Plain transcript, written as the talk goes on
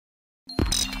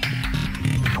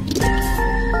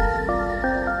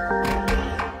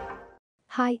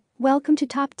Hi, welcome to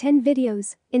Top 10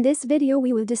 Videos. In this video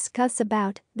we will discuss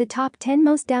about the top 10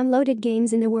 most downloaded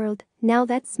games in the world. Now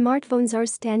that smartphones are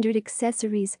standard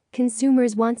accessories,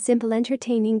 consumers want simple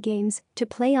entertaining games to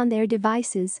play on their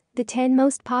devices. The 10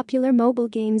 most popular mobile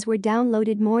games were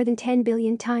downloaded more than 10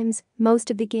 billion times.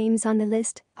 Most of the games on the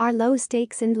list are low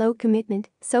stakes and low commitment,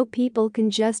 so people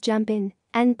can just jump in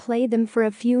and play them for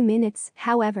a few minutes.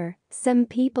 However, some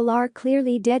people are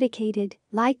clearly dedicated,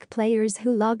 like players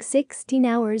who log 16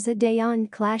 hours a day on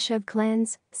Clash of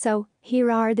Clans. So,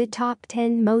 here are the top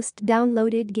 10 most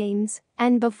downloaded games,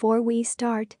 and before we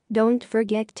start, don't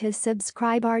forget to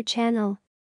subscribe our channel.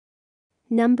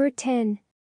 Number 10.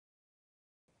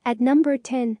 At number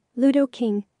 10, Ludo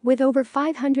King, with over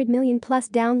 500 million plus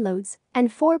downloads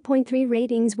and 4.3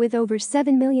 ratings with over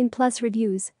 7 million plus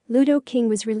reviews. Ludo King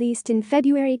was released in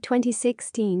February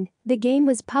 2016. The game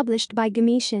was published by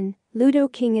Gamession. Ludo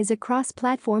King is a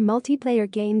cross-platform multiplayer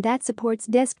game that supports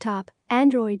desktop,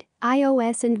 Android,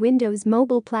 iOS and Windows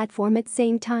mobile platform at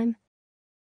same time.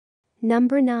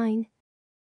 Number 9.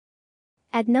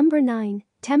 At number 9,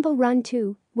 Temple Run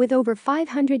 2, with over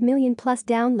 500 million plus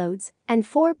downloads and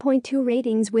 4.2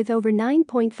 ratings with over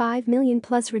 9.5 million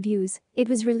plus reviews. It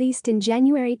was released in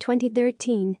January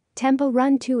 2013. Temple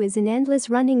Run 2 is an endless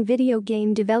running video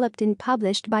game developed and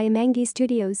published by Amangi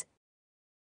Studios.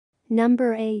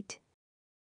 Number 8.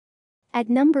 At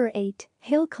number 8,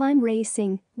 Hill Climb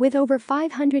Racing, with over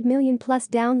 500 million plus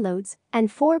downloads and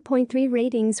 4.3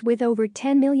 ratings with over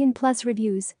 10 million plus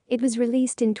reviews. It was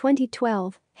released in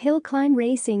 2012. Hill Climb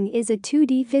Racing is a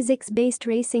 2D physics-based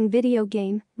racing video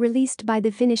game released by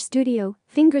the Finnish studio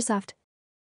Fingersoft.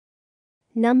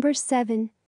 Number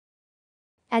 7.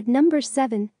 At number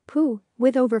 7, Pubg,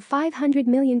 with over 500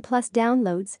 million plus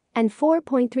downloads and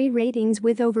 4.3 ratings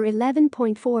with over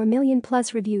 11.4 million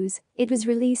plus reviews. It was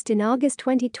released in August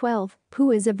 2012.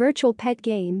 Pubg is a virtual pet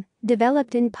game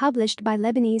developed and published by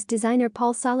Lebanese designer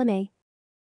Paul Salame.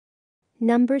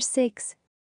 Number 6.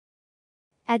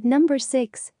 At number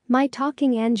 6, My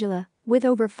Talking Angela, with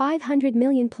over 500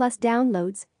 million plus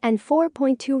downloads and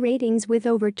 4.2 ratings with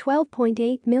over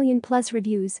 12.8 million plus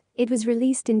reviews. It was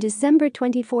released in December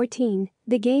 2014.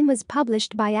 The game was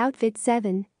published by Outfit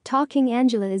 7. Talking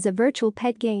Angela is a virtual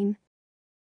pet game.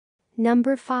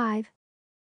 Number 5.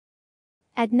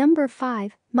 At number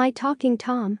 5, My Talking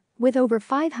Tom, with over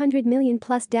 500 million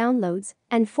plus downloads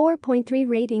and 4.3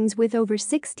 ratings with over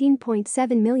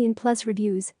 16.7 million plus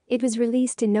reviews. It was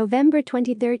released in November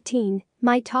 2013.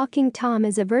 My Talking Tom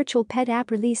is a virtual pet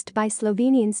app released by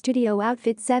Slovenian studio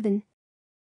Outfit 7.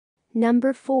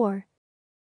 Number 4.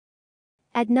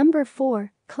 At number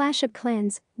 4, Clash of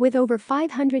Clans, with over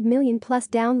 500 million plus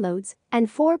downloads and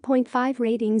 4.5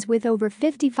 ratings with over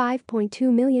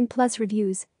 55.2 million plus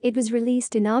reviews. It was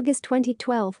released in August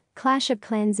 2012. Clash of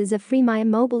Clans is a freemium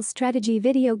mobile strategy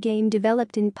video game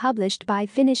developed and published by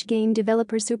Finnish game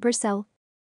developer Supercell.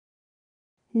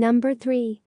 Number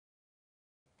 3.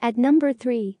 At number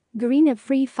 3, Garena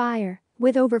Free Fire,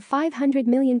 with over 500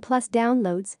 million plus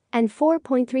downloads and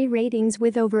 4.3 ratings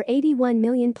with over 81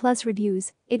 million plus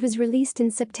reviews. It was released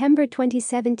in September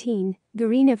 2017.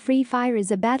 Garena Free Fire is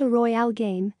a battle royale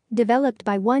game developed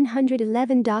by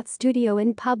 111 Studio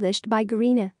and published by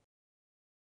Garena.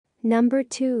 Number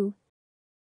 2.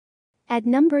 At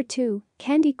number 2,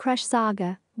 Candy Crush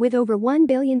Saga, with over 1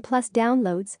 billion plus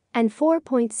downloads and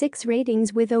 4.6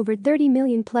 ratings with over 30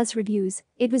 million plus reviews.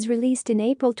 It was released in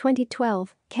April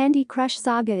 2012. Candy Crush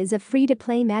Saga is a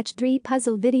free-to-play match 3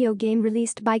 puzzle video game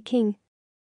released by King.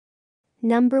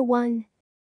 Number 1.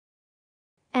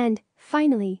 And,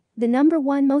 finally, the number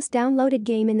 1 most downloaded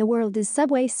game in the world is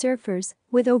Subway Surfers,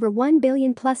 with over 1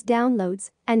 billion plus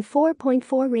downloads and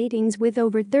 4.4 ratings with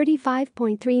over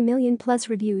 35.3 million plus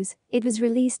reviews. It was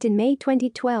released in May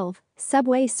 2012.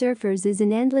 Subway Surfers is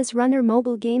an endless runner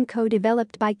mobile game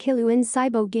co-developed by Kilu and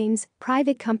Cybo Games,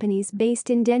 private companies based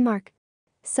in Denmark.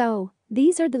 So,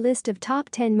 these are the list of top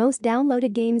 10 most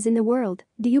downloaded games in the world.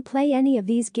 Do you play any of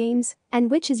these games,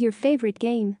 and which is your favorite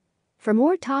game? For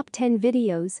more top 10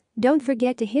 videos, don't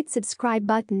forget to hit subscribe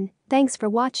button. Thanks for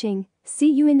watching.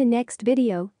 See you in the next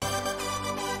video.